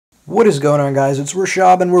What is going on, guys? It's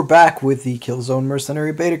Rashab and we're back with the Killzone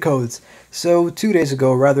Mercenary beta codes. So 2 days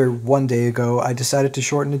ago, rather 1 day ago, I decided to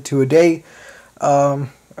shorten it to a day, or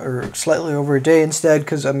slightly over a day instead,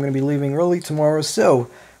 because I'm going to be leaving early tomorrow. So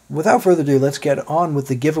without further ado, let's get on with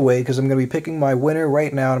the giveaway, because I'm going to be picking my winner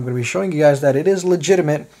right now. I'm going to be showing you guys that it is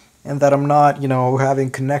legitimate and that I'm not,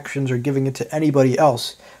 having connections or giving it to anybody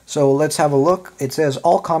else. So let's have a look. It says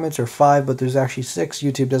all comments are 5, but there's actually 6.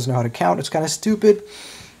 YouTube doesn't know how to count. It's kind of stupid.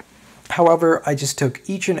 However, I just took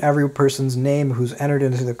each and every person's name who's entered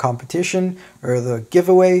into the competition or the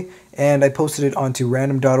giveaway, and I posted it onto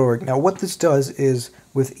random.org. Now what this does is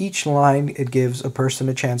with each line it gives a person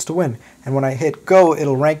a chance to win, and when I hit go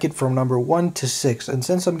it'll rank it from number 1 to 6. And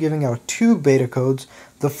since I'm giving out 2 beta codes,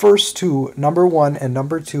 the first two, number 1 and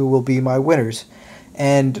number 2, will be my winners.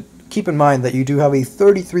 And keep in mind that you do have a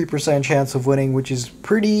 33% chance of winning, which is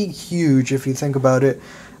pretty huge if you think about it.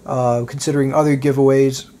 Considering other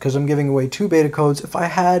giveaways, because I'm giving away 2 beta codes. If I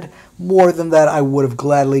had more than that, I would have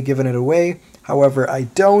gladly given it away. However, I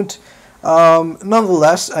don't.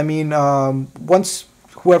 Nonetheless, I mean, once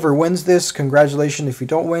whoever wins this, congratulations. If you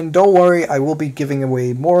don't win, don't worry. I will be giving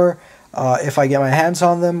away more if I get my hands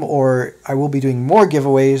on them, or I will be doing more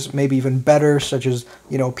giveaways, maybe even better, such as,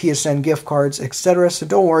 PSN gift cards, etc. So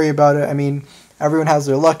don't worry about it. I mean, everyone has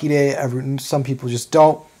their lucky day. Some people just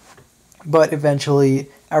don't. But eventually,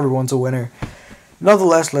 everyone's a winner.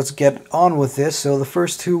 Nonetheless, let's get on with this. So the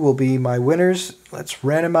first 2 will be my winners. Let's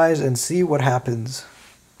randomize and see what happens.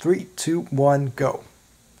 3, 2, 1, go.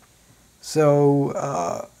 So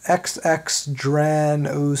XX Dran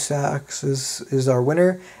Osax is our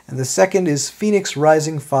winner, and the second is Phoenix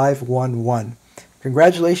Rising 511.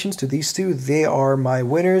 Congratulations to these 2. They are my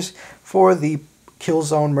winners for the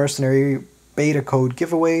Killzone Mercenary beta code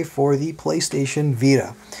giveaway for the PlayStation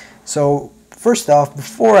Vita. So first off,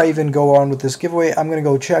 before I even go on with this giveaway, I'm going to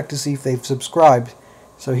go check to see if they've subscribed.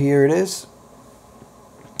 So here it is.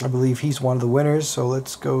 I believe he's one of the winners. So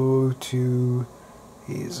let's go to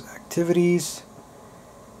his activities.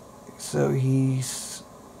 So he's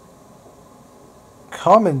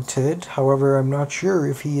commented. However, I'm not sure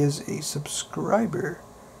if he is a subscriber.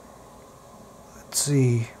 Let's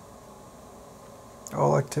see.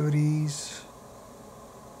 All activities.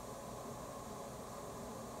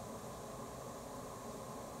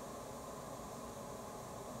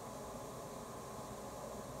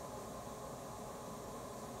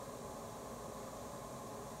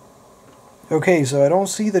 Okay, so I don't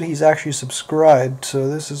see that he's actually subscribed, so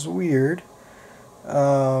this is weird.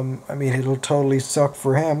 I mean, it'll totally suck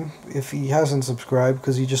for him if he hasn't subscribed,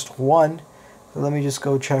 because he just won. So let me just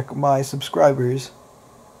go check my subscribers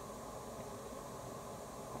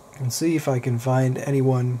and see if I can find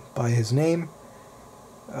anyone by his name.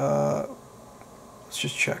 Let's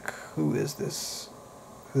just check. Who is this?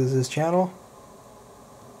 Who is this channel?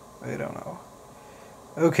 I don't know.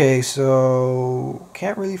 Okay, so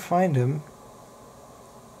can't really find him.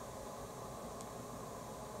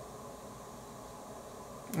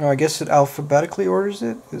 Oh, I guess it alphabetically orders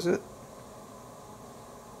it, is it?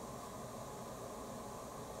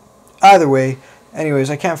 Either way, anyways,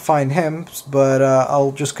 I can't find him, but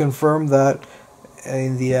I'll just confirm that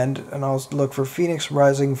in the end, and I'll look for Phoenix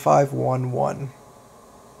Rising 511.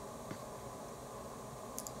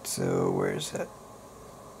 So, where is it?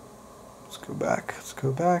 Let's go back, let's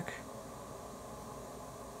go back.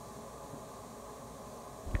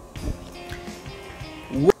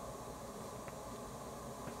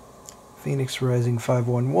 Phoenix Rising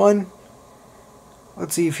 511.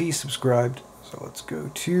 Let's see if he's subscribed. So let's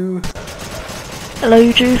go to hello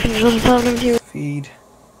YouTube, Phoenix Rising 511 feed.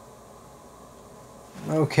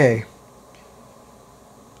 Okay.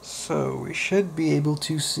 So we should be able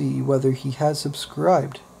to see whether he has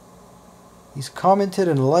subscribed. He's commented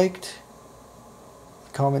and liked.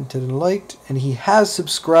 And he has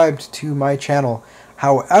subscribed to my channel.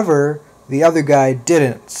 However, the other guy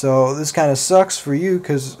didn't, so this kind of sucks for you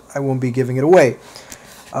because I won't be giving it away.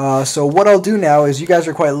 So what I'll do now is, you guys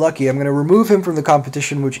are quite lucky, I'm going to remove him from the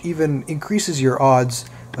competition, which even increases your odds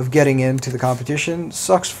of getting into the competition.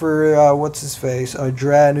 Sucks for, what's his face,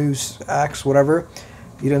 Dranus Axe, whatever.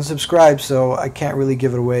 He didn't subscribe, so I can't really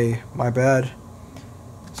give it away, my bad.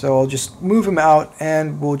 So I'll just move him out,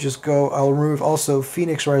 and we'll just go, I'll remove also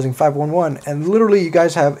Phoenix Rising 511, and literally you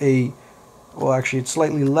guys have a, well, actually, it's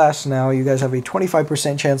slightly less now. You guys have a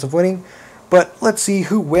 25% chance of winning. But let's see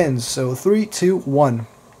who wins. So 3, 2, 1.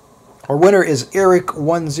 Our winner is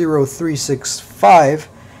Eric10365.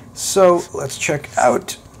 So let's check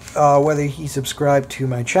out whether he subscribed to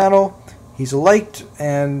my channel. He's liked,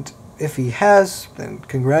 and if he has, then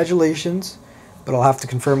congratulations. But I'll have to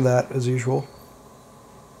confirm that as usual.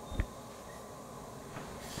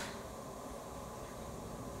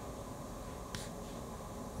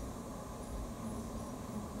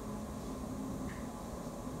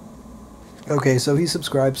 Okay, so he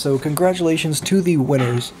subscribed, so congratulations to the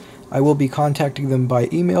winners. I will be contacting them by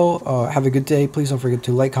email. Have a good day. Please don't forget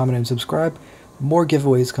to like, comment, and subscribe. More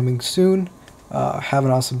giveaways coming soon. Have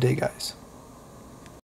an awesome day, guys.